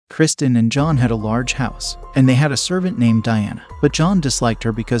Kristen and John had a large house, and they had a servant named Diana. But John disliked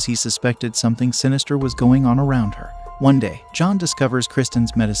her because he suspected something sinister was going on around her. One day, John discovers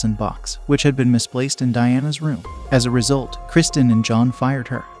Kristen's medicine box, which had been misplaced in Diana's room. As a result, Kristen and John fired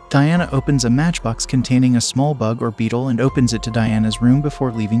her. Diana opens a matchbox containing a small bug or beetle and opens it to Diana's room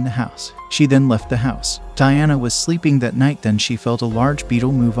before leaving the house. She then left the house. Diana was sleeping that night, then she felt a large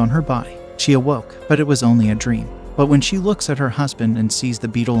beetle move on her body. She awoke, but it was only a dream. But when she looks at her husband and sees the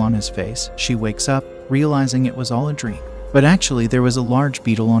beetle on his face, she wakes up, realizing it was all a dream. But actually there was a large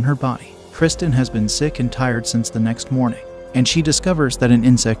beetle on her body. Kristen has been sick and tired since the next morning, and she discovers that an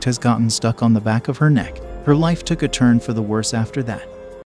insect has gotten stuck on the back of her neck. Her life took a turn for the worse after that.